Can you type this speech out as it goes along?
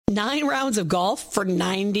9 rounds of golf for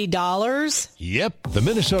 $90? Yep, the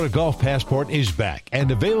Minnesota Golf Passport is back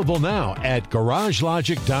and available now at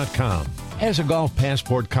GarageLogic.com. As a Golf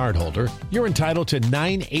Passport cardholder, you're entitled to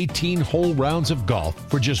 9 18-hole rounds of golf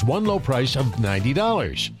for just one low price of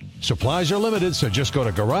 $90. Supplies are limited, so just go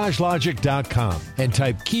to GarageLogic.com and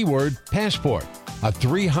type keyword Passport. A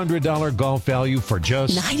 $300 golf value for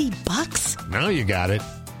just $90? Now you got it.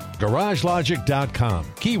 GarageLogic.com.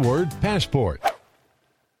 Keyword Passport.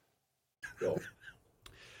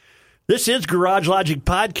 This is Garage Logic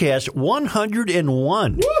Podcast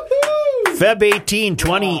 101. Feb 18,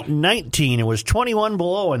 2019. It was 21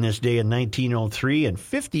 below on this day in 1903 and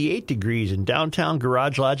 58 degrees in downtown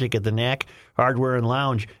Garage Logic at the Knack Hardware and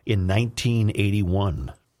Lounge in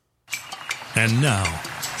 1981. And now,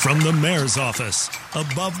 from the mayor's office,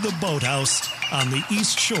 above the boathouse on the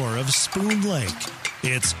east shore of Spoon Lake,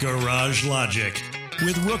 it's Garage Logic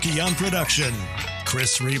with Rookie on production,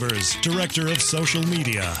 Chris Reavers, director of social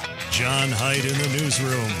media, John Hyde in the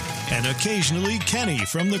newsroom, and occasionally Kenny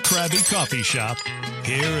from the Krabby Coffee Shop.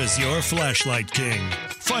 Here is your flashlight king,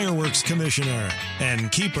 fireworks commissioner,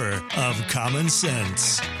 and keeper of common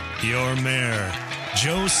sense, your mayor,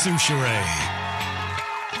 Joe Soucheray.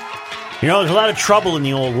 You know, there's a lot of trouble in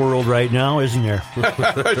the old world right now, isn't there?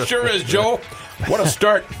 Sure is, Joe. What a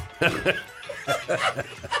start.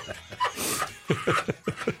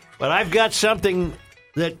 But I've got something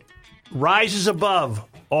that rises above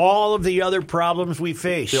all of the other problems we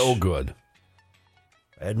face. Oh, good.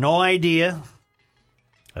 I had no idea.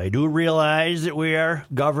 I do realize that we are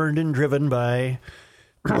governed and driven by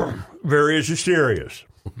various hysterias.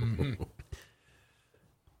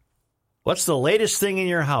 What's the latest thing in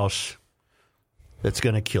your house that's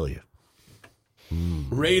going to kill you?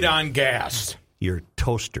 Radon gas. Your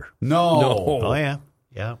toaster. No. Oh, yeah.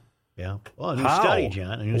 Yeah. Well, a new study,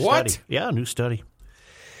 John. A new What? study. Yeah, a new study.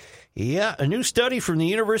 Yeah, a new study from the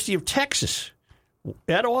University of Texas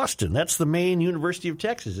at Austin. That's the main University of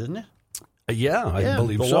Texas, isn't it? Yeah, I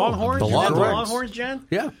believe the so. Longhorns? The You got Longhorns. the Longhorns, John?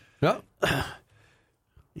 Yeah.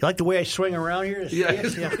 You like the way I swing around here? Yeah.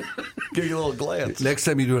 Give you a little glance. Next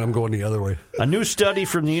time you do it, I'm going the other way. A new study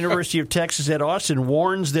from the University of Texas at Austin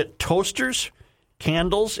warns that toasters,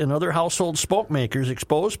 candles, and other household smoke makers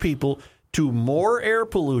expose people to more air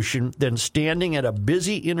pollution than standing at a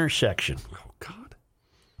busy intersection. Oh, God.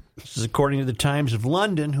 This is according to the Times of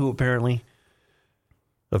London, who apparently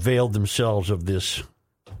availed themselves of this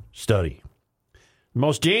study. The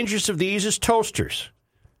most dangerous of these is toasters,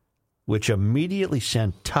 which immediately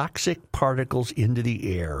send toxic particles into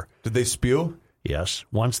the air. Did they spew? Yes,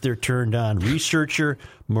 once they're turned on. Researcher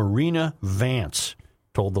Marina Vance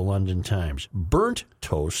told the London Times. Burnt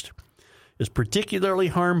toast is particularly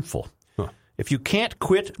harmful. If you can't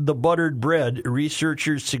quit the buttered bread,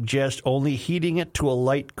 researchers suggest only heating it to a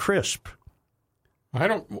light crisp.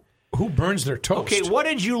 Who burns their toast? Okay, what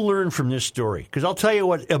did you learn from this story? Because I'll tell you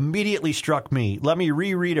what immediately struck me. Let me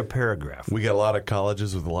reread a paragraph. We got a lot of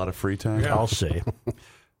colleges with a lot of free time. I'll say.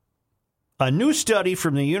 A new study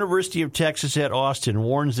from the University of Texas at Austin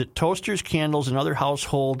warns that toasters, candles, and other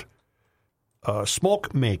household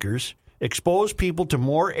smoke makers expose people to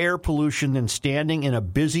more air pollution than standing in a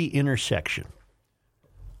busy intersection.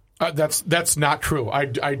 That's not true. I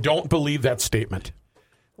don't believe that statement.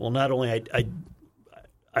 Well, not only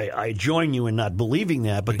I join you in not believing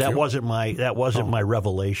that, but that wasn't my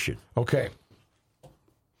revelation. Okay.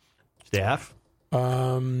 Staff,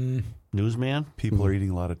 newsman, People are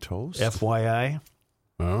eating a lot of toast. FYI.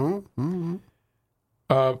 Oh,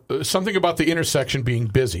 Something about the intersection being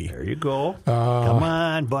busy. There you go. Come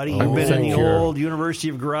on, buddy. You've been in the old University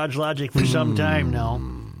of Garage Logic for some time now.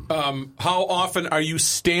 How often are you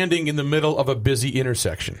standing in the middle of a busy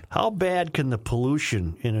intersection? How bad can the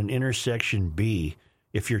pollution in an intersection be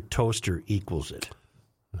if your toaster equals it?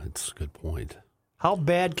 that's a good point. How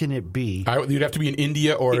bad can it be? You'd have to be in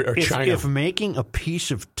India or China. If making a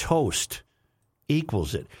piece of toast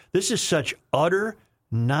equals it. This is such utter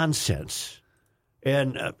nonsense.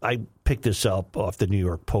 And I picked this up off the New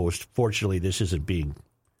York Post. Fortunately,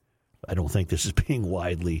 I don't think this is being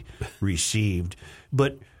widely received.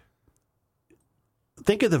 But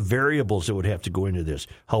think of the variables that would have to go into this.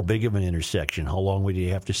 How big of an intersection? How long would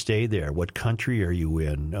you have to stay there? What country are you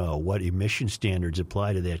in? What emission standards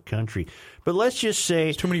apply to that country? But let's just say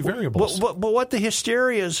There's too many variables. But what the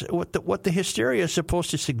hysteria is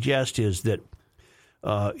supposed to suggest is that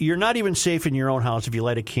you're not even safe in your own house if you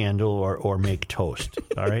light a candle or make toast.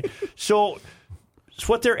 All right. So it's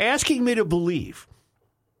what they're asking me to believe.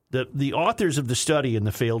 The authors of the study in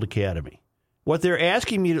the failed academy What they're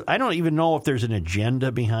asking me to, I don't even know if there's an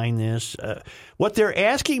agenda behind this. What they're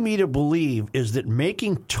asking me to believe is that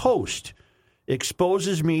making toast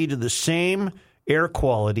exposes me to the same air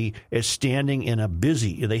quality as standing in a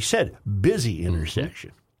busy, they said, busy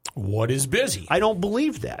intersection. What is busy? I don't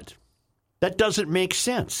believe that. That doesn't make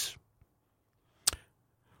sense.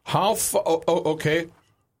 How okay.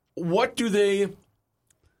 What do they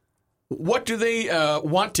want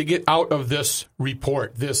to get out of this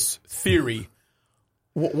report, this theory?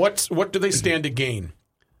 What do they stand to gain?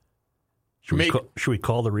 Should we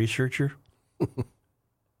call the researcher?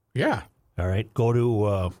 Yeah. All right. Go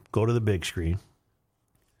to the big screen.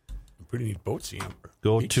 Pretty neat boat scene.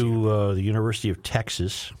 Go to the University of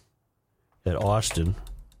Texas at Austin,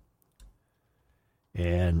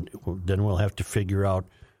 and then we'll have to figure out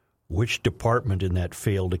which department in that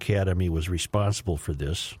failed academy was responsible for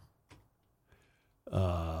this.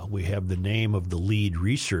 We have the name of the lead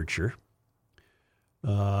researcher.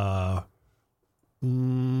 What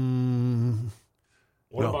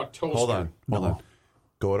about toaster? Hold on.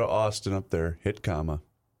 Go to Austin up there. Hit comma.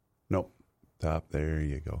 Nope. Top. There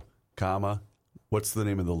you go. Comma. What's the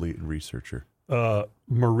name of the lead researcher?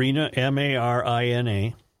 Marina,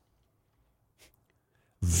 Marina.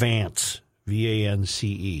 Vance, Vance.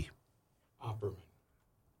 Opperman.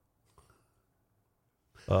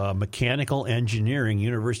 Mechanical Engineering,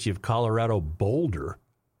 University of Colorado, Boulder.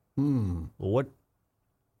 What?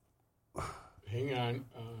 Hang on.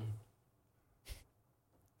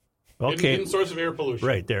 Okay. Hidden source of air pollution.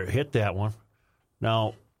 Right there. Hit that one.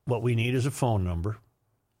 Now, what we need is a phone number.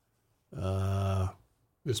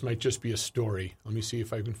 This might just be a story. Let me see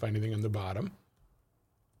if I can find anything on the bottom.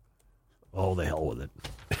 Oh, the hell with it.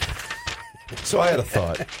 So I had a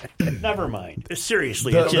thought. Never mind.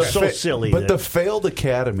 Seriously, it's just so silly. But the failed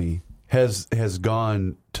academy has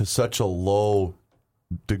gone to such a low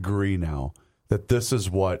degree now that this is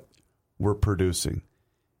what we're producing.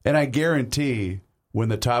 And I guarantee when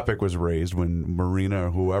the topic was raised, when Marina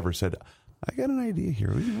or whoever said, I got an idea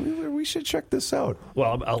here. We should check this out.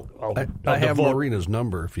 Well, I have Marina's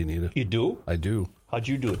number if you need it. You do? I do. How'd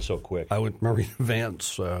you do it so quick? I went Marina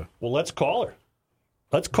Vance. Well, let's call her.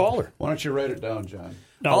 Why don't you write it down, John?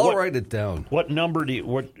 Now, I'll write it down. What number do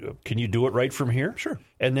you? Can you do it right from here? Sure.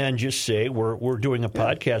 And then just say we're doing a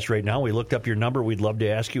podcast right now. We looked up your number. We'd love to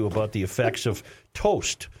ask you about the effects of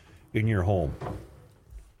toast in your home.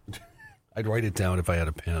 I'd write it down if I had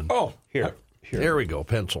a pen. Oh, Here. There we go,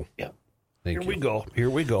 pencil. Yeah. Thank you. Here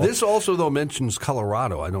we go. This also, though, mentions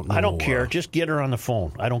Colorado. I don't know. I don't care. Just get her on the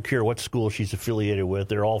phone. I don't care what school she's affiliated with.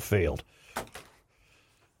 They're all failed.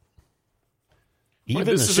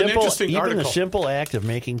 Even the simple act of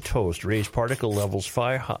making toast raised particle levels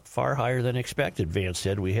far higher than expected, Vance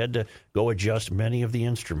said. We had to go adjust many of the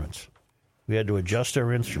instruments. We had to adjust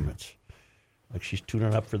our instruments. Like she's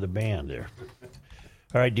tuning up for the band there.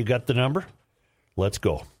 All right, you got the number? Let's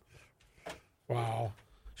go. wow.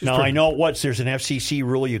 Now, I know there's an FCC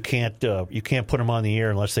rule you can't put them on the air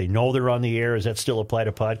unless they know they're on the air. Does that still apply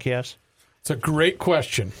to podcasts? It's a great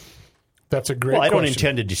question. That's a great question. question. I don't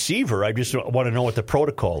intend to deceive her. I just want to know what the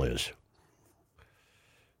protocol is.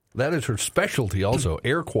 That is her specialty also,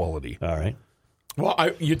 air quality. All right. Well,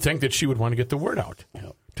 you'd think that she would want to get the word out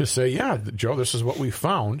to say, yeah, Joe, this is what we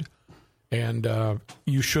found, and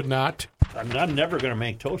you should not. I'm never going to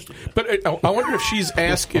make toast again. But I wonder if she's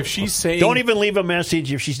saying. Don't even leave a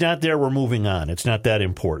message. If she's not there, we're moving on. It's not that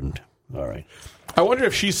important. All right. I wonder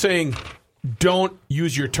if she's saying don't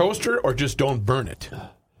use your toaster or just don't burn it.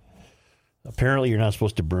 Apparently, you're not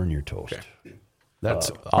supposed to burn your toast. Okay.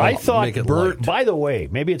 I thought make it burn. light. By the way,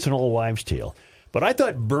 maybe it's an old wives' tale, but I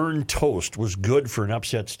thought burned toast was good for an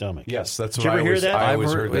upset stomach. Yes, that's Did what you ever hear that? I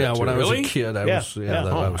always heard that. Yeah, when I was Really? a kid, I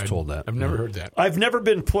was told that. I've never heard that. I've never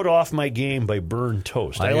been put off my game by burned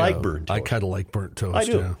toast. I like burnt toast. I kind of like burnt toast. I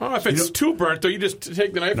do. Yeah. Oh, if it's too burnt, though, you just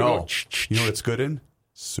take the knife and No. go. You know what it's good in?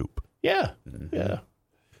 Soup. Yeah, yeah.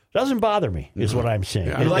 Doesn't bother me, is what I'm saying.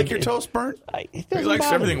 Yeah. You like your toast burnt? It doesn't He likes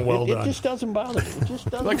bother everything me. well It done. just doesn't bother me. It just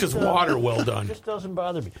doesn't. Like his water well done. It just doesn't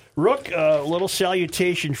bother me. Rook, a little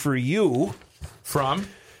salutation for you. From?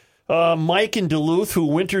 Mike in Duluth, who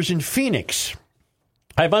winters in Phoenix.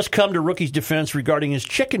 I must come to Rookie's defense regarding his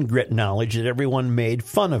chicken grit knowledge that everyone made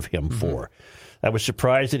fun of him for. I was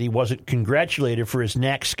surprised that he wasn't congratulated for his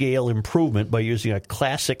knack scale improvement by using a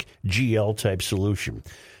classic GL-type solution.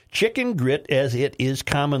 Chicken grit, as it is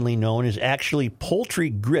commonly known, is actually poultry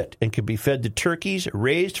grit and can be fed to turkeys,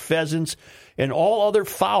 raised pheasants, and all other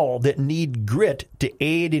fowl that need grit to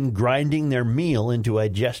aid in grinding their meal into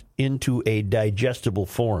a digestible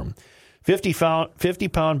form.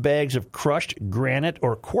 50-pound bags of crushed granite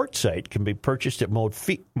or quartzite can be purchased at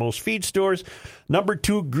most feed stores. Number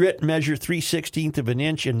 2 grit measure 3/16 of an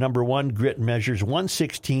inch, and number 1 grit measures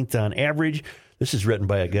 1/16 on average. This is written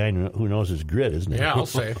by a guy who knows his grit, isn't it? Yeah, I'll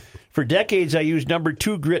say. For decades, I used number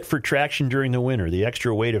 2 grit for traction during the winter. The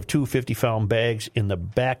extra weight of 2 50-pound bags in the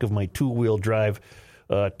back of my two-wheel drive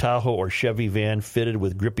Tahoe or Chevy van fitted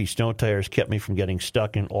with grippy snow tires kept me from getting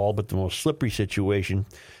stuck in all but the most slippery situation.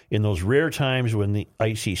 In those rare times when the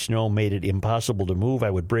icy snow made it impossible to move, I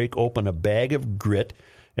would break open a bag of grit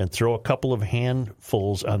and throw a couple of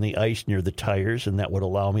handfuls on the ice near the tires, and that would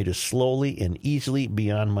allow me to slowly and easily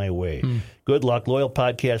be on my way. Good luck, loyal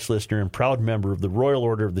podcast listener and proud member of the Royal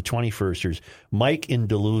Order of the 21sters, Mike in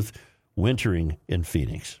Duluth, wintering in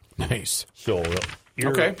Phoenix. Nice. So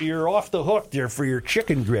you're off the hook there for your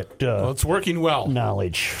chicken grit Well, it's working well.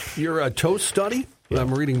 knowledge. Your toast study?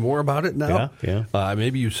 I'm reading more about it now. Yeah.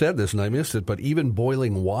 Maybe you said this and I missed it, but even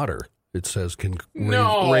boiling water, it says, can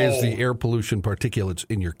raise the air pollution particulates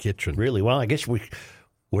in your kitchen. Really? Well, I guess we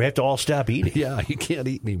have to all stop eating. Yeah, you can't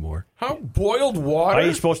eat anymore. How boiled water? How are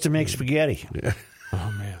you supposed to make spaghetti?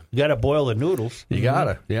 Oh, man. You got to boil the noodles. You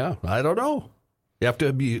gotta. Yeah, I don't know. You have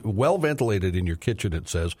to be well ventilated in your kitchen, it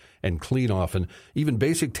says, and clean often. Even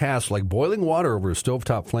basic tasks like boiling water over a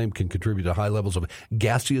stovetop flame can contribute to high levels of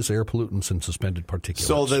gaseous air pollutants and suspended particulates.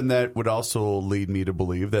 So then that would also lead me to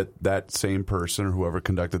believe that that same person or whoever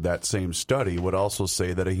conducted that same study would also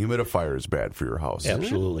say that a humidifier is bad for your house.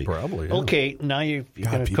 Absolutely. Probably, yeah. Okay, now you're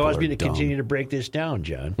going to people cause me are to dumb. continue to break this down,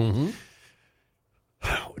 John. Mm-hmm.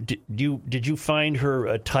 Did you find her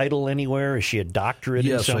a title anywhere? Is she a doctorate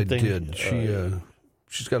in yes, something? I did.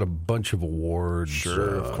 She's got a bunch of awards.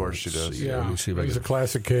 Sure, of course she does. See, let me see if I it's can a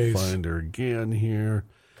classic case. find her again here.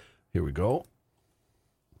 Here we go.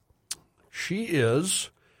 She is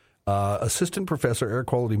assistant professor, air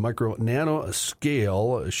quality micro nano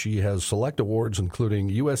scale. She has select awards, including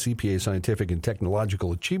U.S. EPA Scientific and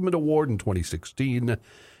Technological Achievement Award in 2016,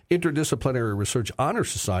 Interdisciplinary Research Honor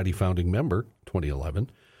Society founding member, 2011.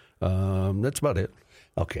 That's about it.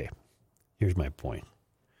 Okay, here's my point.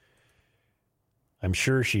 I'm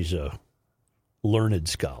sure she's a learned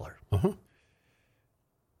scholar.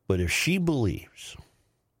 But if she believes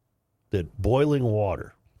that boiling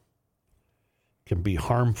water can be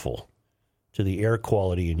harmful to the air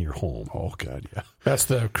quality in your home, Oh God, yeah. That's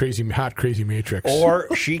the hot crazy matrix.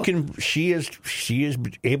 or she is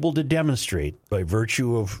able to demonstrate by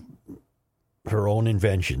virtue of her own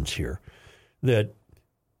inventions here that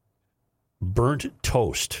burnt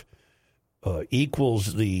toast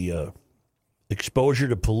equals the exposure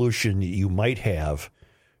to pollution that you might have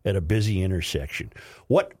at a busy intersection.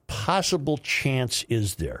 What possible chance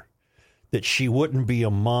is there that she wouldn't be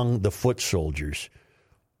among the foot soldiers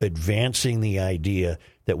advancing the idea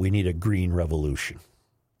that we need a green revolution?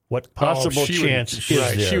 What possible chance is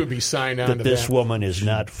there she would be signed on that to this that. woman is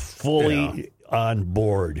not fully on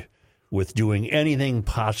board with doing anything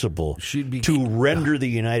possible to render the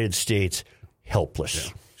United States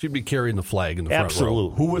helpless? She'd be carrying the flag in the front row.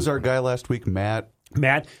 Absolutely. Who was our guy last week? Matt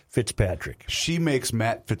Fitzpatrick. She makes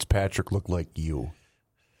Matt Fitzpatrick look like you.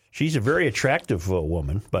 She's a very attractive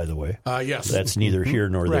woman, by the way. Yes. That's neither here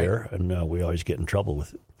nor there, and we always get in trouble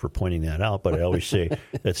for pointing that out, but I always say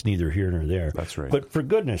that's neither here nor there. That's right. But for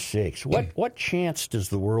goodness sakes, what chance does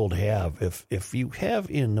the world have if you have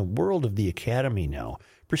in the world of the academy now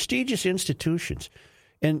prestigious institutions,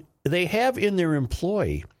 and they have in their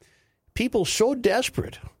employ people so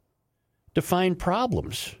desperate to find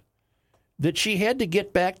problems that she had to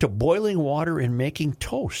get back to boiling water and making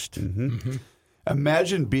toast.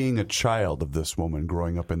 Imagine being a child of this woman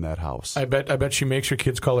growing up in that house. I bet she makes her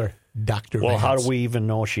kids call her Dr. Well, Vance. how do we even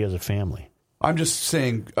know she has a family? I'm just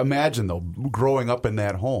saying, imagine, though, growing up in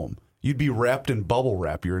that home. You'd be wrapped in bubble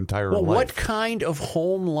wrap your entire Well, life. what kind of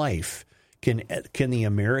home life can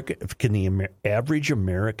the average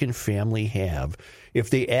American family have if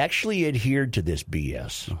they actually adhered to this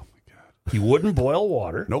BS? Oh, my God. You wouldn't boil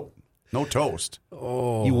water. Nope. No toast.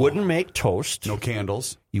 You wouldn't make toast. No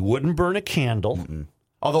candles. You wouldn't burn a candle.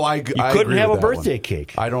 Although I couldn't agree have with a that birthday one.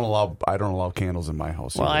 cake. I don't allow candles in my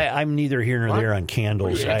house. Well, either. I'm neither here nor there on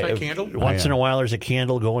candles. Are you anti-candle? Once in a while there's a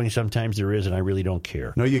candle going. Sometimes there is, and I really don't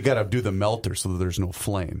care. No, you got to do the melter so that there's no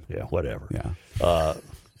flame. Yeah, whatever. Yeah.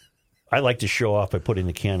 I like to show off by putting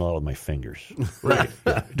the candle out with my fingers. Right.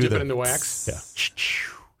 Dip it in the wax.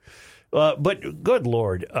 Yeah. But good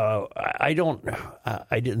Lord, I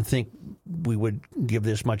didn't think we would give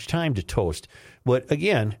this much time to toast. But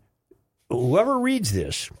again, whoever reads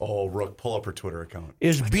this Oh, Rook, pull up her Twitter account.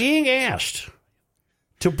 is being asked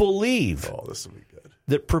to believe Oh, this will be good.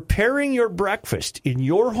 that preparing your breakfast in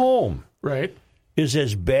your home Right. is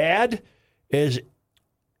as bad as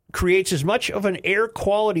creates as much of an air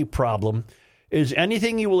quality problem as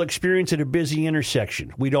anything you will experience at a busy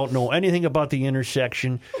intersection. We don't know anything about the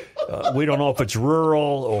intersection. We don't know if it's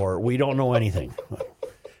rural or we don't know anything.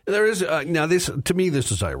 There is now this to me.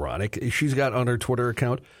 This is ironic. She's got on her Twitter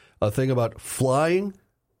account a thing about flying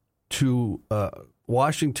to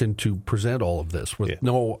Washington to present all of this with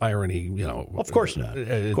no irony. You know, Of course not.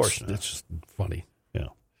 Of course not. It's just funny. Yeah.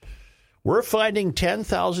 We're finding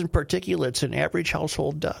 10,000 particulates in average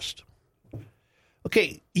household dust.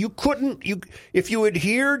 Okay, if you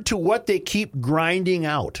adhered to what they keep grinding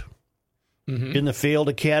out in the failed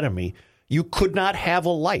academy, you could not have a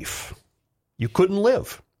life. You couldn't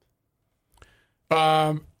live.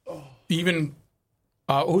 Even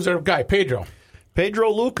who's our guy? Pedro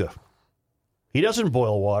Luca. He doesn't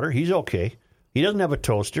boil water. He's okay. He doesn't have a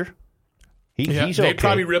toaster. He's okay. They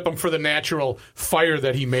probably rip him for the natural fire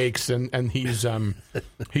that he makes, and he's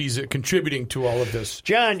contributing to all of this.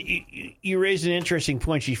 John, you raised an interesting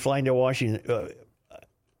point. She's flying to Washington.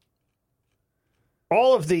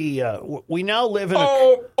 All of the we now live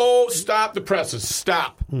in. Stop the presses!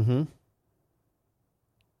 Stop. Mm-hmm.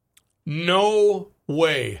 No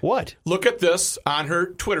way. What? Look at this on her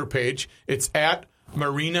Twitter page. It's at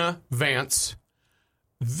Marina Vance.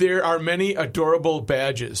 There are many adorable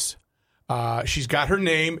badges. She's got her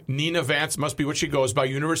name, Nina Vance, must be what she goes by,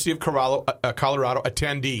 University of Colorado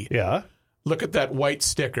attendee. Yeah. Look at that white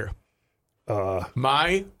sticker.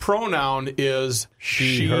 My pronoun is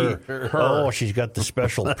she, her. Oh, she's got the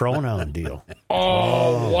special pronoun deal.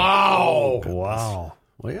 Oh, wow. Wow.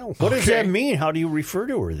 Well, what does that mean? How do you refer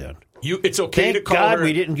to her then? It's okay Thank to call God her.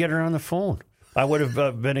 we didn't get her on the phone. I would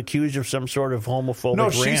have been accused of some sort of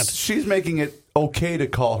homophobic rant. She's making it okay to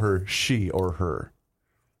call her she or her.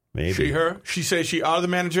 Maybe. She, her. She says she are the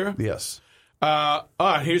manager. Yes.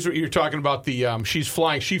 Here's what you're talking about. She's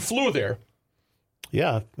flying. She flew there.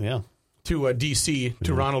 Yeah. To D.C.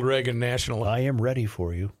 to Ronald Reagan National. I am ready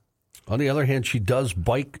for you. on the other hand, she does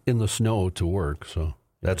bike in the snow to work, so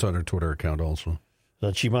that's on her Twitter account also.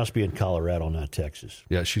 But she must be in Colorado, not Texas.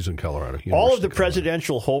 Yeah, she's in Colorado. All of the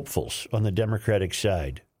presidential hopefuls on the Democratic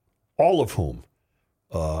side, all of whom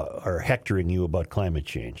are hectoring you about climate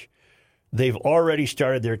change, they've already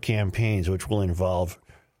started their campaigns, which will involve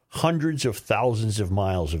hundreds of thousands of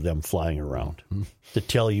miles of them flying around to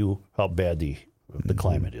tell you how bad the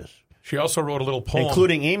climate is. She also wrote a little poem.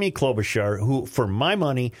 Including Amy Klobuchar, who, for my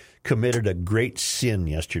money, committed a great sin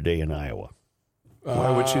yesterday in Iowa. Why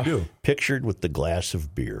would she do? Pictured with the glass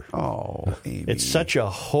of beer. Oh, Amy. It's such a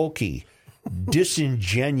hokey,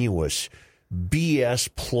 disingenuous BS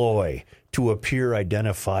ploy to appear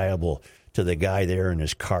identifiable to the guy there in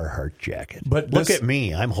his Carhartt jacket. But look at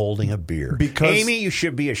me. I'm holding a beer. Amy, you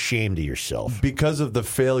should be ashamed of yourself. Because of the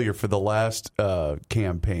failure for the last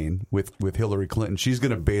campaign with Hillary Clinton, she's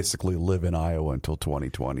going to basically live in Iowa until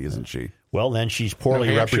 2020, isn't she? Well, then she's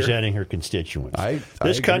poorly representing her constituents.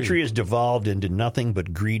 This agree. country has devolved into nothing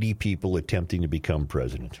but greedy people attempting to become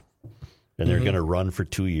president. And they're going to run for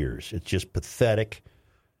 2 years. It's just pathetic,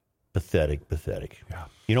 pathetic, pathetic. Yeah.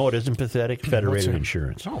 You know what isn't pathetic? Federated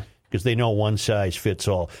Insurance. Oh. Because they know one size fits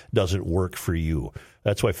all doesn't work for you.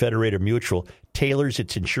 That's why Federated Mutual tailors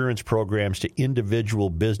its insurance programs to individual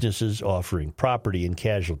businesses offering property and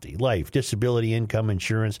casualty, life, disability, income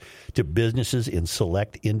insurance to businesses in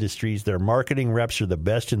select industries. Their marketing reps are the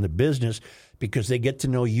best in the business because they get to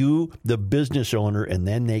know you, the business owner, and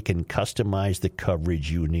then they can customize the coverage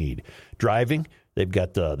you need. Driving,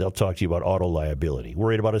 they'll talk to you about auto liability.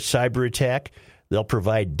 Worried about a cyber attack? They'll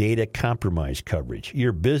provide data compromise coverage.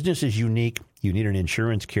 Your business is unique. You need an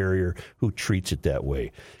insurance carrier who treats it that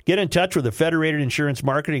way. Get in touch with a Federated Insurance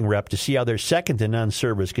marketing rep to see how their second-to-none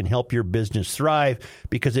service can help your business thrive,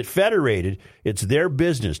 because at Federated, it's their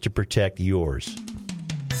business to protect yours.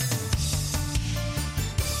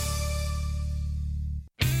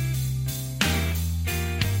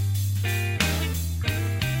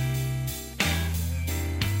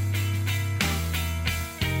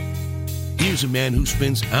 Here's a man who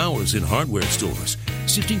spends hours in hardware stores,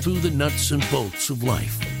 sifting through the nuts and bolts of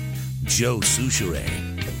life. Joe Souchere.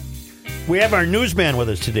 We have our newsman with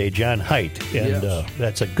us today, John Haidt, and Yes.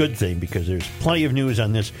 that's a good thing because there's plenty of news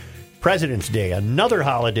on this President's Day, another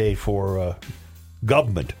holiday for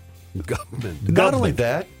government. Not only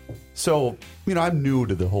that, so, I'm new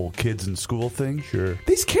to the whole kids in school thing. Sure.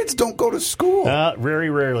 These kids don't go to school. Very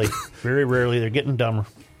rarely. Very rarely. They're getting dumber.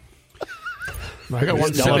 I got one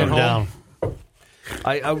Dumbing sitting at them home. down.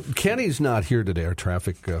 Kenny's not here today, our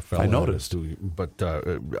traffic fellow. I noticed. But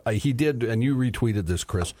he did, and you retweeted this,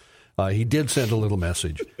 Chris. He did send a little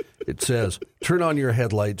message. It says, turn on your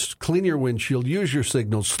headlights, clean your windshield, use your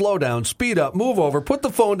signals, slow down, speed up, move over, put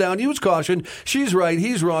the phone down, use caution. She's right,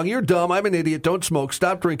 he's wrong, you're dumb, I'm an idiot, don't smoke,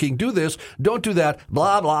 stop drinking, do this, don't do that,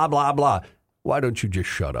 blah, blah, blah, blah. Why don't you just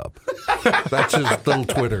shut up? That's his little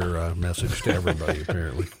Twitter message to everybody,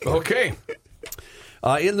 apparently. Okay.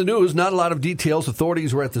 In the news, not a lot of details.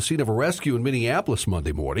 Authorities were at the scene of a rescue in Minneapolis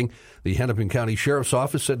Monday morning. The Hennepin County Sheriff's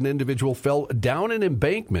Office said an individual fell down an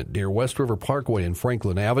embankment near West River Parkway and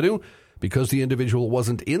Franklin Avenue. Because the individual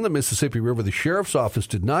wasn't in the Mississippi River, the Sheriff's Office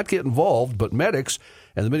did not get involved, but medics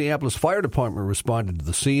and the Minneapolis Fire Department responded to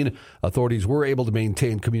the scene. Authorities were able to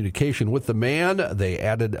maintain communication with the man. They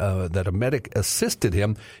added that a medic assisted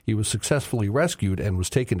him. He was successfully rescued and was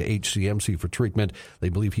taken to HCMC for treatment. They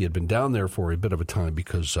believe he had been down there for a bit of a time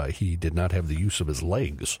because he did not have the use of his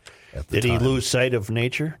legs at the time. Did he lose sight of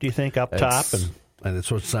nature, do you think, up top? And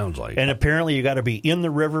that's what it sounds like. And apparently you got to be in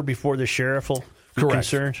the river before the sheriff will be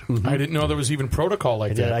concerned? Mm-hmm. I didn't know there was even protocol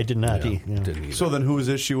like that. I did not. So then whose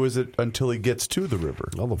issue is it until he gets to the river?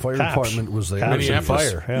 Well, the fire department was there.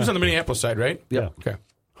 Minneapolis. Fire, He was on the Minneapolis side, right? Yeah. Okay.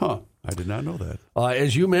 Huh. I did not know that.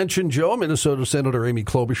 As you mentioned, Joe, Minnesota Senator Amy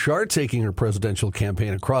Klobuchar taking her presidential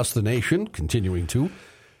campaign across the nation, continuing to.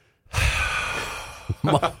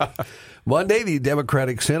 Monday, the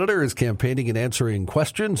Democratic senator is campaigning and answering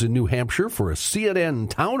questions in New Hampshire for a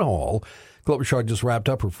CNN town hall. Klobuchar just wrapped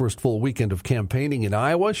up her first full weekend of campaigning in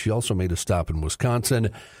Iowa. She also made a stop in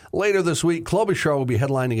Wisconsin. Later this week, Klobuchar will be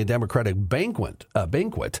headlining a Democratic banquet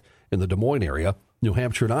in the Des Moines area. New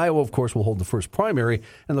Hampshire and Iowa, of course, will hold the first primary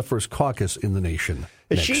and the first caucus in the nation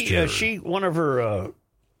next year. She one of her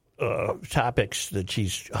topics that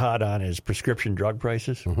she's hot on is prescription drug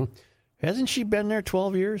prices. Mm-hmm. Hasn't she been there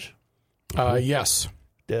 12 years? Yes.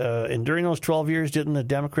 And during those 12 years, didn't the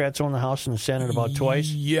Democrats own the House and the Senate about twice?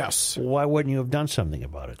 Yes. Why wouldn't you have done something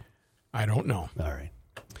about it? I don't know. All right.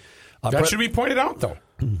 That should be pointed out, though.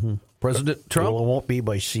 Mm-hmm. President Trump. Well, it won't be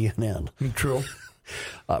by CNN. True.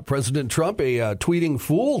 President Trump, a tweeting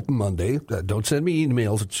fool Monday. Don't send me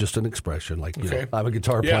emails. It's just an expression. Like, you know, I'm a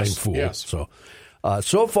guitar playing fool. Yes.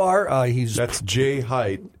 So far, he's... That's Jay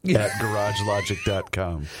Height at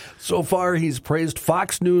GarageLogic.com. So far, he's praised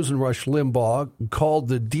Fox News and Rush Limbaugh, called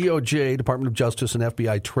the DOJ, Department of Justice, and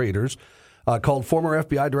FBI traitors, called former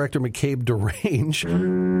FBI Director McCabe deranged,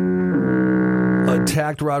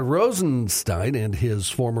 attacked Rod Rosenstein and his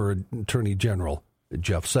former Attorney General,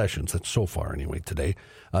 Jeff Sessions. That's so far, anyway, today.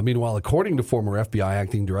 Meanwhile, according to former FBI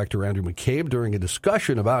Acting Director Andrew McCabe, during a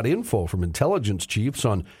discussion about info from intelligence chiefs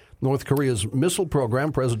on North Korea's missile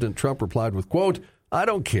program, President Trump replied with, quote, "I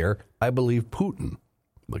don't care. I believe Putin."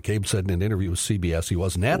 McCabe said in an interview with CBS he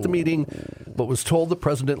wasn't at the meeting, but was told the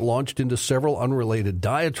president launched into several unrelated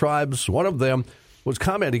diatribes. One of them was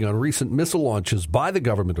commenting on recent missile launches by the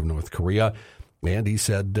government of North Korea, and he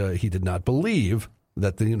said he did not believe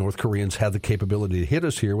that the North Koreans had the capability to hit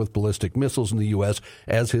us here with ballistic missiles in the U.S.,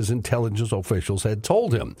 as his intelligence officials had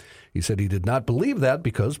told him. He said he did not believe that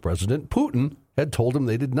because President Putin had told him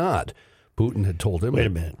they did not. Putin had told him... Wait a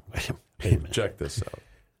minute. Check this out.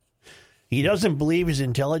 He doesn't believe his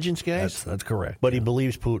intelligence guys? That's correct. But he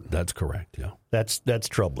believes Putin. That's correct, yeah. That's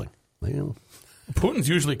troubling. Well, Putin's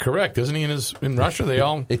usually correct, isn't he? In Russia, they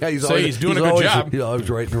all say he's doing a always, good job. He's always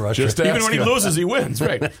right in Russia. Even when he loses, he wins,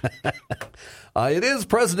 right? It is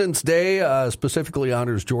President's Day, specifically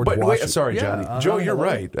honors George Washington. Wait, sorry, Johnny. Joe, you're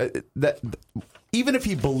right. Even if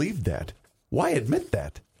he believed that, why admit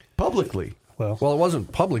that publicly? Well, it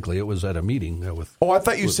wasn't publicly. It was at a meeting with. Oh, I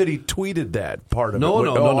thought you said he tweeted that part of it.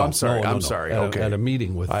 No. I'm sorry. I'm sorry. Okay. At a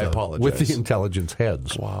meeting with. I apologize. With the intelligence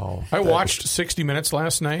heads. Wow. I watched 60 Minutes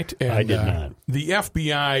last night, and I did not. The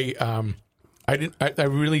FBI. I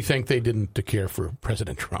really think they didn't care for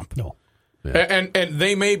President Trump. No. Yeah. And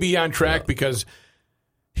they may be on track because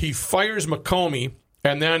he fires McComey,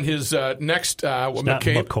 and then his next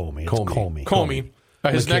McComey. It's Comey.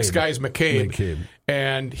 His next guy is McCabe.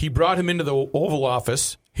 And he brought him into the Oval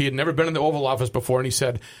Office. He had never been in the Oval Office before, and he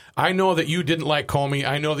said, "I know that you didn't like Comey.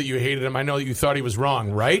 I know that you hated him. I know that you thought he was wrong,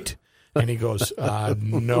 right?" And he goes,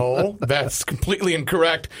 "No, that's completely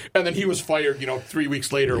incorrect." And then he was fired, 3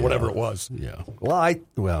 weeks later or whatever it was. Yeah.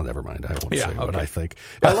 Well, never mind. I won't say what I think.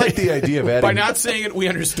 I like the idea of adding. By not saying it, we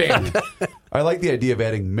understand. I like the idea of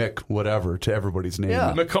adding Mick whatever to everybody's name.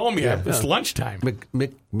 Yeah. McComey, it's lunchtime.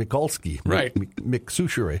 Mikulski. Right. Mick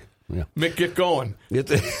Sushere. Yeah. Mick, get going.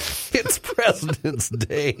 It's President's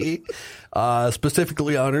Day.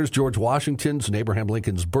 Specifically honors George Washington's and Abraham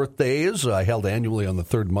Lincoln's birthdays, held annually on the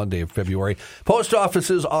third Monday of February. Post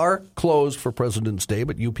offices are closed for President's Day,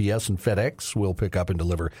 but UPS and FedEx will pick up and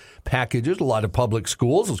deliver packages. A lot of public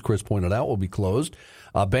schools, as Chris pointed out, will be closed.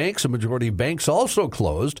 Banks, a majority of banks also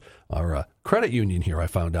closed. Our credit union here, I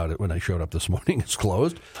found out it when I showed up this morning, is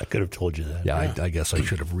closed. I could have told you that. Yeah, I guess I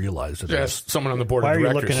should have realized it. Yes, someone on the board Why of are you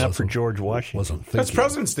directors. looking up for George Washington? Wasn't thinking. That's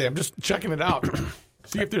President's Day. I'm just checking it out.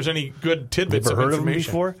 See if there's any good tidbits Ever of heard of him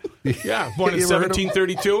information. before? Yeah, born in You ever heard of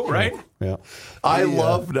 1732, right? Yeah. I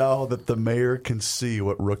love now that the mayor can see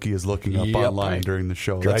what Rookie is looking up online during the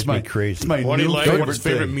show. Drives That's my me crazy. It's my What he new liked, what favorite his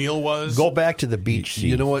favorite thing. meal was. Go back to the beach scene.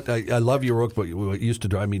 You know what? I love you, Rook, but what used to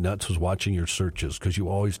drive me nuts was watching your searches because you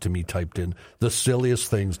always, to me, typed in the silliest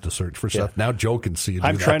things to search for stuff. Now Joe can see you do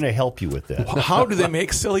I'm that. trying to help you with that. How do they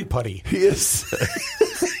make silly putty? He is.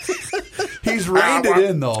 He's reined it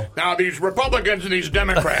in, though. Now these Republicans and these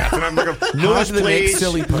Democrats, and I'm like, News, do they make please.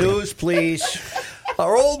 silly putty? News, please.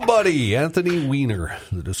 Our old buddy, Anthony Weiner,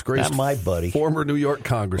 the disgraced Not my buddy. former New York What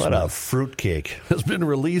congressman, a fruitcake. has been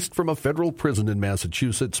released from a federal prison in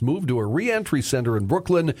Massachusetts, moved to a reentry center in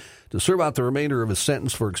Brooklyn to serve out the remainder of his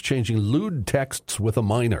sentence for exchanging lewd texts with a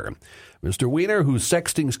minor. Mr. Weiner, whose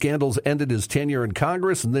sexting scandals ended his tenure in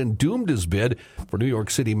Congress and then doomed his bid for New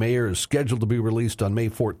York City mayor, is scheduled to be released on May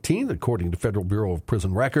 14th, according to Federal Bureau of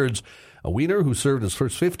Prison Records. Weiner, who served his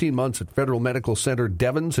first 15 months at Federal Medical Center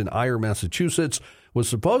Devens in Ayer, Massachusetts, was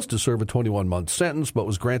supposed to serve a 21-month sentence, but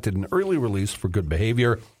was granted an early release for good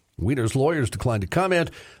behavior. Weiner's lawyers declined to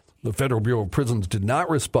comment. The Federal Bureau of Prisons did not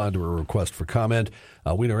respond to a request for comment.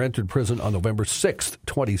 Weiner entered prison on November 6th,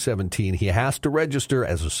 2017. He has to register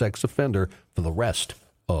as a sex offender for the rest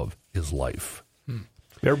of his life. You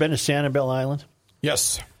ever been to Sanibel Island?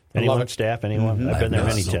 Yes. I Anyone, love it. staff, anyone? I've been there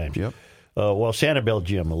many Yes. times. Yep. Well, Sanibel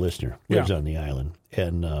Jim, a listener, lives Yeah. on the island,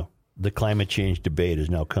 and the climate change debate has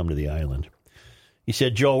now come to the island. He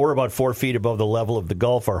said, Joe, we're about 4 feet above the level of the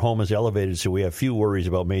Gulf. Our home is elevated, so we have few worries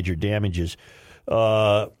about major damages.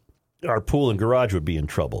 Our pool and garage would be in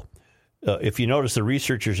trouble. If you notice, the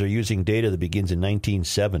researchers are using data that begins in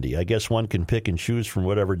 1970. I guess one can pick and choose from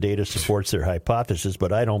whatever data supports their hypothesis,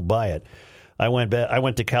 but I don't buy it. I went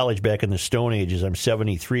to college back in the Stone Ages. I'm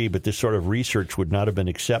 73, but this sort of research would not have been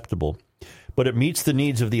acceptable. But it meets the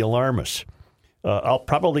needs of the alarmists. I'll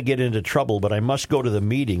probably get into trouble, but I must go to the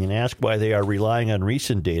meeting and ask why they are relying on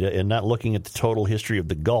recent data and not looking at the total history of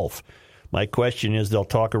the Gulf. My question is they'll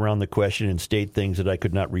talk around the question and state things that I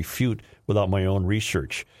could not refute without my own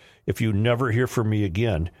research. If you never hear from me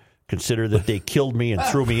again, consider that they killed me and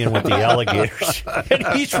threw me in with the alligators. And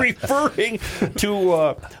he's referring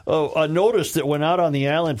to a notice that went out on the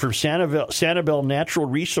island from Sanibel Natural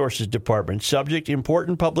Resources Department, subject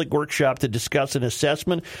important public workshop to discuss an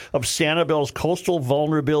assessment of Sanibel's coastal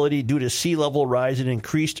vulnerability due to sea level rise and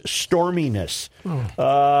increased storminess.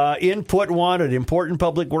 Input wanted, important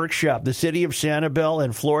public workshop. The city of Sanibel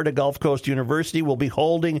and Florida Gulf Coast University will be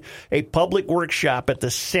holding a public workshop at the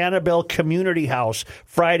Sanibel Community House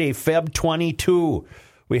Friday, Feb 22.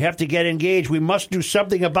 We have to get engaged. We must do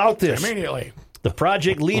something about this. Immediately. The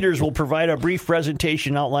project leaders will provide a brief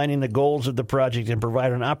presentation outlining the goals of the project and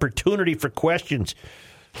provide an opportunity for questions.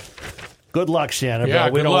 Good luck, Sanibel. Yeah,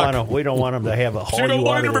 we good don't luck. want them to have a haul you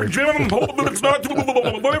out of there.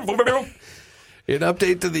 An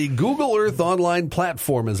update to the Google Earth online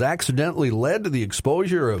platform has accidentally led to the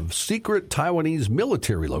exposure of secret Taiwanese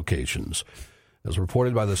military locations. As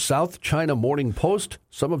reported by the South China Morning Post,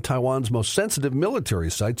 some of Taiwan's most sensitive military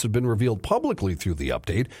sites have been revealed publicly through the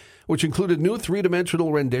update, which included new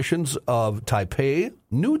three-dimensional renditions of Taipei,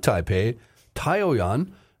 New Taipei,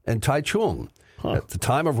 Taoyuan, and Taichung. At the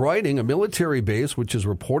time of writing, a military base, which is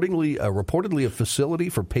reportedly a facility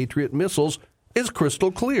for Patriot missiles, is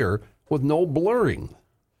crystal clear with no blurring.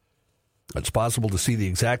 It's possible to see the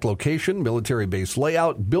exact location, military base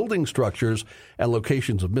layout, building structures, and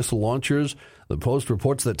locations of missile launchers. The Post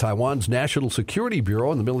reports that Taiwan's National Security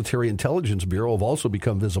Bureau and the Military Intelligence Bureau have also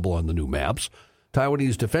become visible on the new maps.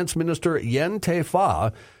 Taiwanese Defense Minister Yen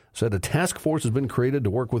Tei-fa said a task force has been created to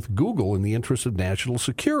work with Google in the interest of national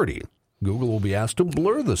security. Google will be asked to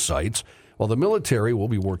blur the sites, while the military will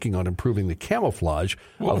be working on improving the camouflage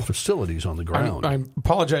of facilities on the ground. I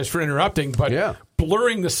apologize for interrupting, but Yeah.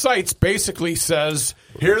 blurring the sites basically says,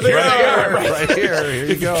 here they are. Right here. Here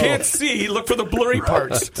you If go. you can't see, look for the blurry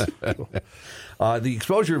parts. The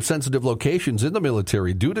exposure of sensitive locations in the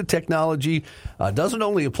military due to technology doesn't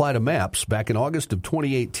only apply to maps. Back in August of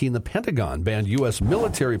 2018, the Pentagon banned U.S.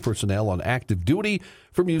 military personnel on active duty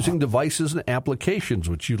from using devices and applications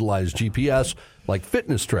which utilize GPS, like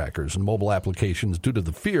fitness trackers and mobile applications, due to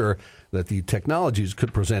the fear that the technologies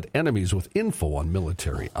could present enemies with info on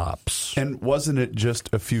military ops. And wasn't it just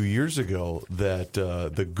a few years ago that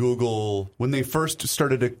the Google, when they first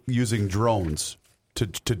started using drones to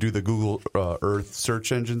do the Google Earth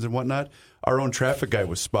search engines and whatnot, our own traffic guy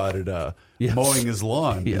was spotted mowing his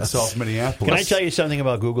lawn in South Minneapolis. Can I tell you something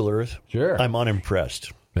about Google Earth? Sure. I'm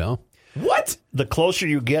unimpressed. Yeah. What? The closer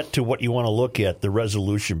you get to what you want to look at, the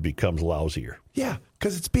resolution becomes lousier. Yeah,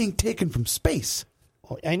 because it's being taken from space.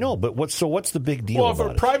 I know, but what's the big deal Well, about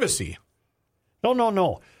for it? privacy.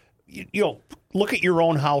 No. You look at your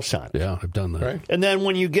own house on it. Yeah, I've done that. Right. And then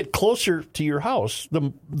when you get closer to your house,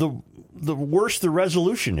 the worse the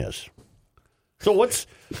resolution is. So what's...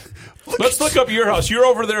 Let's look up your house. You're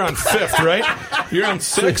over there on 5th, right? You're on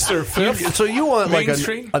 6th or 5th. So you want Main like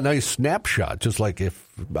Street? a nice snapshot, just like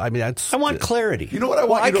that's. I want clarity. You know what I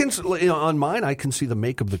want? I can on mine. I can see the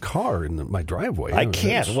make of the car in my driveway. I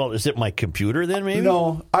can't. Well, is it my computer then? Maybe.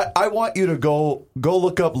 No, I want you to go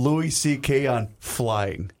look up Louis C.K. on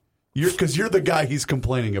flying. Because you're the guy he's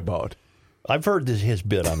complaining about. I've heard his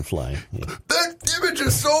bit on flying. Yeah. That image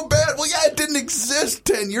is so bad. Well, yeah, it didn't exist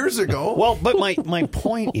 10 years ago. Well, but my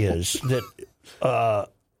point is that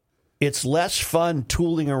it's less fun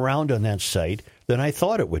tooling around on that site than I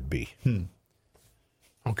thought it would be.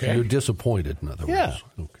 Okay. You're disappointed, in other words.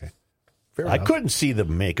 Yeah. Okay. Fair I enough. couldn't see the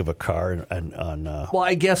make of a car on Well,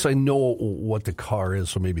 I guess I know what the car is,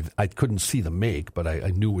 so maybe I couldn't see the make, but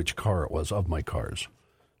I knew which car it was of my cars.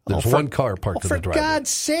 There's one car parked in for the driveway. God's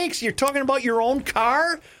sakes, you're talking about your own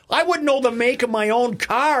car? I wouldn't know the make of my own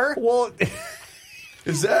car. Well,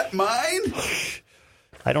 Is that mine?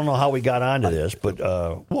 I don't know how we got onto this, but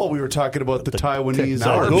Well, we were talking about the Taiwanese the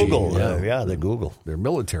army. Google. The Google. their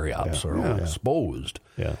military ops are all exposed.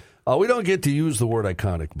 Yeah. We don't get to use the word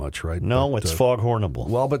iconic much, right? No, But, it's foghornable.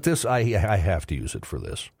 Well, but this, I have to use it for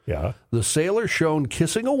this. Yeah. The sailor shown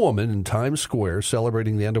kissing a woman in Times Square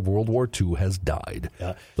celebrating the end of World War II has died.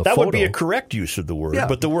 Yeah. The That would be a photo- correct use of the word, Yeah.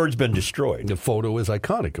 but the word's been destroyed. The photo is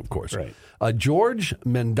iconic, of course. Right. George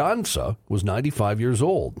Mendonça was 95 years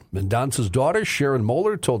old. Mendonça's daughter, Sharon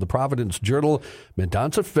Moeller, told the Providence Journal,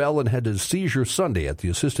 Mendonça fell and had a seizure Sunday at the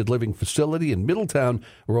assisted living facility in Middletown,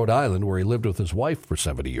 Rhode Island, where he lived with his wife for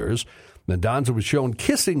 70 years. Mendonça was shown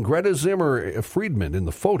kissing Greta Zimmer Friedman in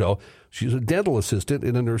the photo. She's a dental assistant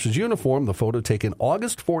in a nurse's uniform. The photo taken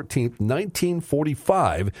August 14th,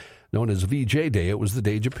 1945, known as VJ Day. It was the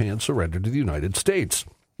day Japan surrendered to the United States.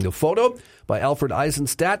 The photo by Alfred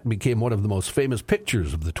Eisenstadt became one of the most famous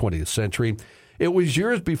pictures of the 20th century. It was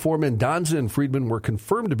years before Mendonça and Friedman were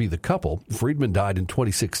confirmed to be the couple. Friedman died in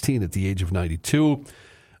 2016 at the age of 92.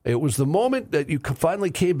 It was the moment that you finally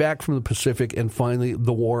came back from the Pacific and finally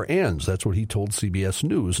the war ends. That's what he told CBS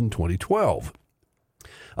News in 2012.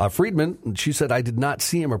 Friedman, she said, I did not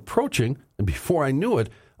see him approaching, and before I knew it,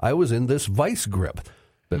 I was in this vice grip.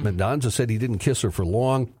 But Mendonça said he didn't kiss her for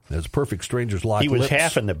long. As perfect strangers locked lips. He was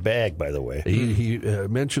half in the bag, by the way. He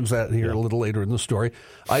mentions that here a little later in the story.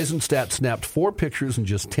 Eisenstadt snapped 4 pictures in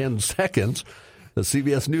just 10 seconds. The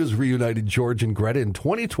CBS News reunited George and Greta in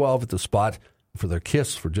 2012 at the spot for their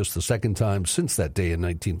kiss for just the second time since that day in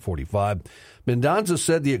 1945. Mendonça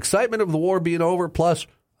said the excitement of the war being over, plus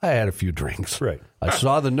I had a few drinks. Right. I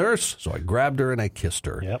saw the nurse, so I grabbed her and I kissed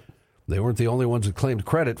her. Yep. They weren't the only ones that claimed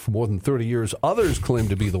credit. For more than 30 years, others claimed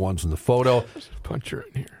to be the ones in the photo. Puncher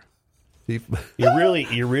in here. You're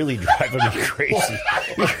really driving me crazy.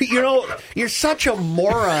 You're such a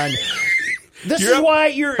moron. This is why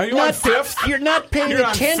you're are you not on Fifth? You're not paying You're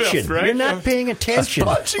on attention. Fifth, right? You're not paying attention.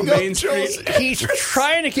 Main Street. He's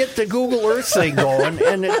trying to get the Google Earth thing going,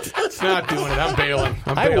 and It's not doing it. I'm bailing.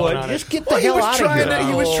 I would on just it. get the hell out of here.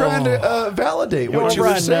 He was trying to validate You're what you over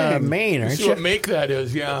were on saying. Maine, aren't See you? what make that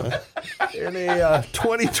is, yeah. In a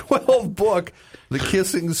 2012 book, The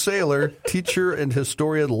Kissing Sailor, teacher and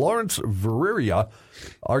historian Lawrence Veriria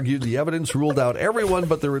argued the evidence ruled out everyone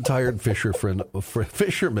but the retired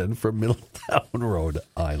fisherman from Middletown, Rhode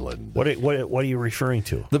Island. What are you referring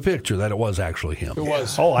to? The picture that it was actually him. It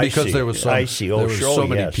was. Oh, I Because see. there was some- I see. there Oh, was sure. so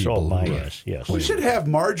many yes. people Oh, my, who were- yes. We should have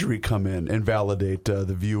Marjorie come in and validate the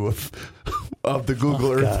view of the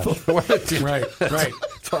Google Earth. Right.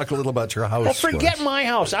 Talk a little about your house. Well, forget Squirrels. my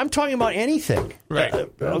house. I'm talking about anything. Right.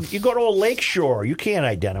 You go to a lake shore, you can't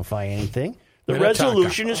identify anything. The Minnetonka.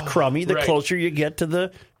 resolution is crummy the Right. closer you get to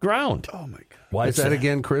the ground. Oh, my God. Why is that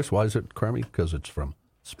again, Chris? Why is it crummy? Because it's from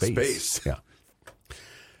space. Space.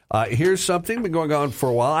 Yeah. Here's something been going on for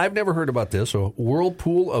a while. I've never heard about this. A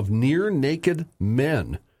whirlpool of near-naked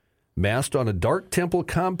men massed on a dark temple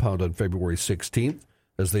compound on February 16th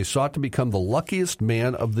as they sought to become the luckiest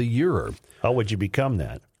man of the year. How would you become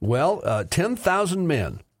that? Well, 10,000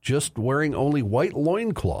 men just wearing only white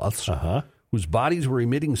loincloths whose bodies were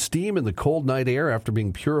emitting steam in the cold night air after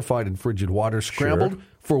being purified in frigid water, scrambled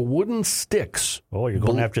for wooden sticks. Oh, you're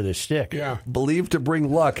going after the stick. Yeah. Believed to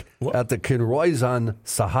bring luck at the Kinroizan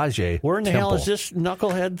Sahaje Where in the temple. hell is this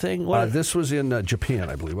knucklehead thing? What? This was in Japan,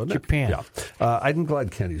 I believe, wasn't it? Japan. Yeah. I'm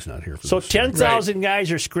glad Kenny's not here for So this story. 10,000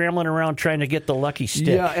 guys are scrambling around trying to get the lucky stick.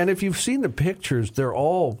 Yeah, and if you've seen the pictures, they're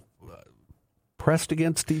all pressed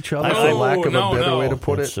against each other, Oh, for lack of no, a better no. way to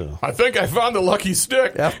put It's, it. I think I found the lucky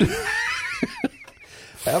stick.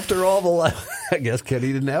 After all the I guess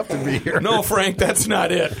Kenny didn't have to be here. No, Frank, that's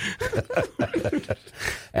not it.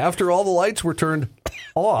 After all the lights were turned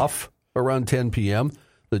off around 10 p.m.,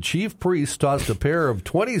 the chief priest tossed a pair of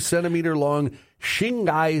 20-centimeter-long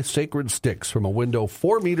Shingai sacred sticks from a window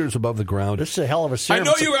 4 meters above the ground. This is a hell of a ceremony.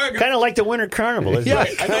 I know you are- Kind of like the Winter Carnival, isn't Yeah.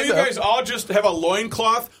 it? I know you guys all just have a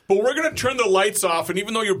loincloth, but we're going to turn the lights off, and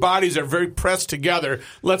even though your bodies are very pressed together,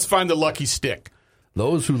 let's find the lucky stick.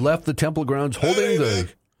 Those who left the temple grounds holding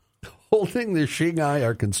the Shingai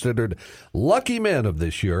are considered lucky men of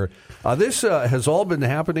this year. This has all been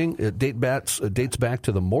happening. It dates back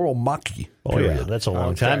to the Muromachi Oh, period. yeah. That's a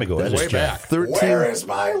long time ago. That's isn't way it, back. 13 Where is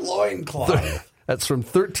my loincloth? That's from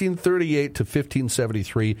 1338 to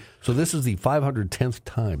 1573. So this is the 510th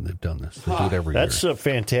time they've done this. They do it every That's year.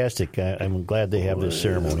 Fantastic. I'm glad they have this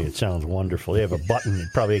ceremony. It sounds wonderful. They have a button. You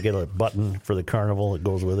probably get a button for the carnival that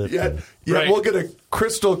goes with it. Yeah, Right. we'll get a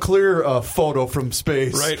crystal clear photo from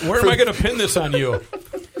space. Right. Where am I going to pin this on you?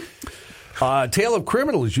 Tale of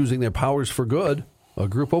criminals using their powers for good. A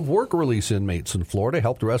group of work release inmates in Florida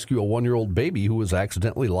helped rescue a 1-year-old baby who was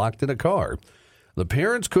accidentally locked in a car. The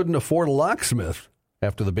parents couldn't afford a locksmith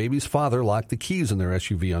after the baby's father locked the keys in their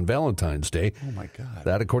SUV on Valentine's Day. Oh, my God.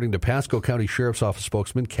 That, according to Pasco County Sheriff's Office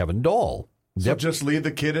spokesman Kevin Dahl. So just leave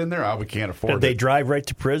the kid in there? Oh, we can't afford Did they it. drive right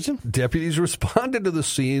to prison? Deputies responded to the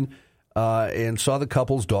scene and saw the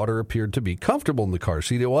couple's daughter appeared to be comfortable in the car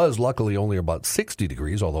seat. It was luckily only about 60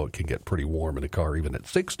 degrees, although it can get pretty warm in a car even at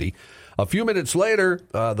 60. A few minutes later,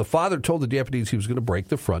 the father told the deputies he was going to break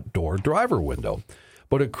the front door driver window.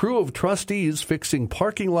 But a crew of trustees fixing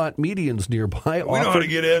parking lot medians nearby We know how to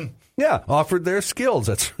get in. offered their skills.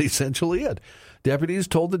 That's essentially it. Deputies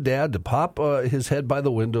told the dad to pop his head by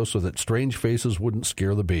the window so that strange faces wouldn't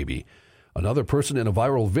scare the baby. Another person in a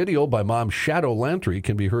viral video by mom Shadow Lantry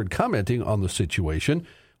can be heard commenting on the situation,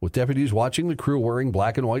 with deputies watching the crew wearing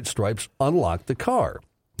black and white stripes unlock the car.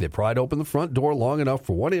 They pried open the front door long enough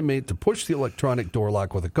for one inmate to push the electronic door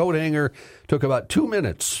lock with a coat hanger. Took about 2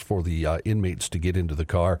 minutes for the inmates to get into the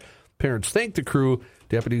car. Parents thanked the crew,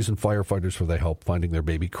 deputies and firefighters for their help finding their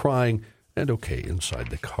baby crying and okay inside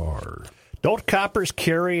the car. Don't coppers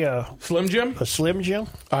carry a Slim Jim? Slim Jim?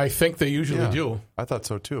 I think they usually Yeah, do. I thought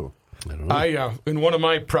so, too. In one of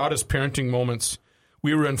my proudest parenting moments,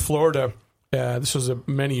 we were in Florida. This was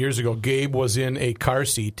many years ago. Gabe was in a car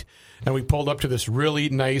seat, and we pulled up to this really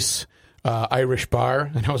nice Irish bar,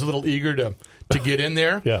 and I was a little eager to get in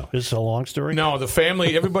there. Yeah. Is this a long story? No, the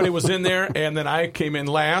family, everybody was in there, and then I came in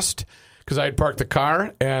last because I had parked the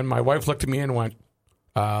car, and my wife looked at me and went,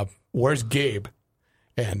 "Where's Gabe?"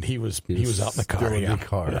 And he was out in the car. Still in Yeah. the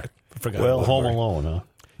car. Yeah, I forgot. Well, about Home that. Alone, huh?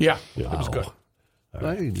 Yeah, it was good.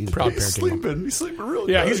 Proud He's parenting. sleeping. He's sleeping real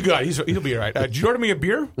Yeah, good. he's good. He'll be all right. Did you order me a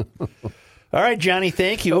beer? All right, Johnny,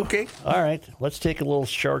 thank you. Okay. All right, let's take a little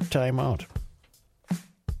short time out.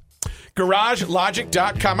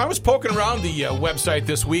 GarageLogic.com. I was poking around the website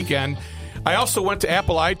this weekend. I also went to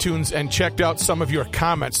Apple iTunes and checked out some of your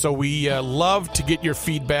comments. So we love to get your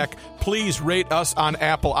feedback. Please rate us on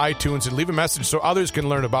Apple iTunes and leave a message so others can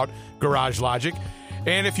learn about Garage Logic.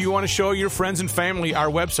 And if you want to show your friends and family our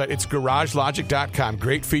website, it's GarageLogic.com.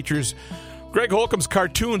 Great features. Greg Holcomb's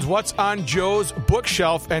cartoons, What's on Joe's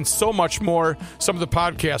Bookshelf, and so much more. Some of the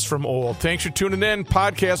podcasts from old. Thanks for tuning in.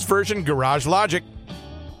 Podcast version, Garage Logic.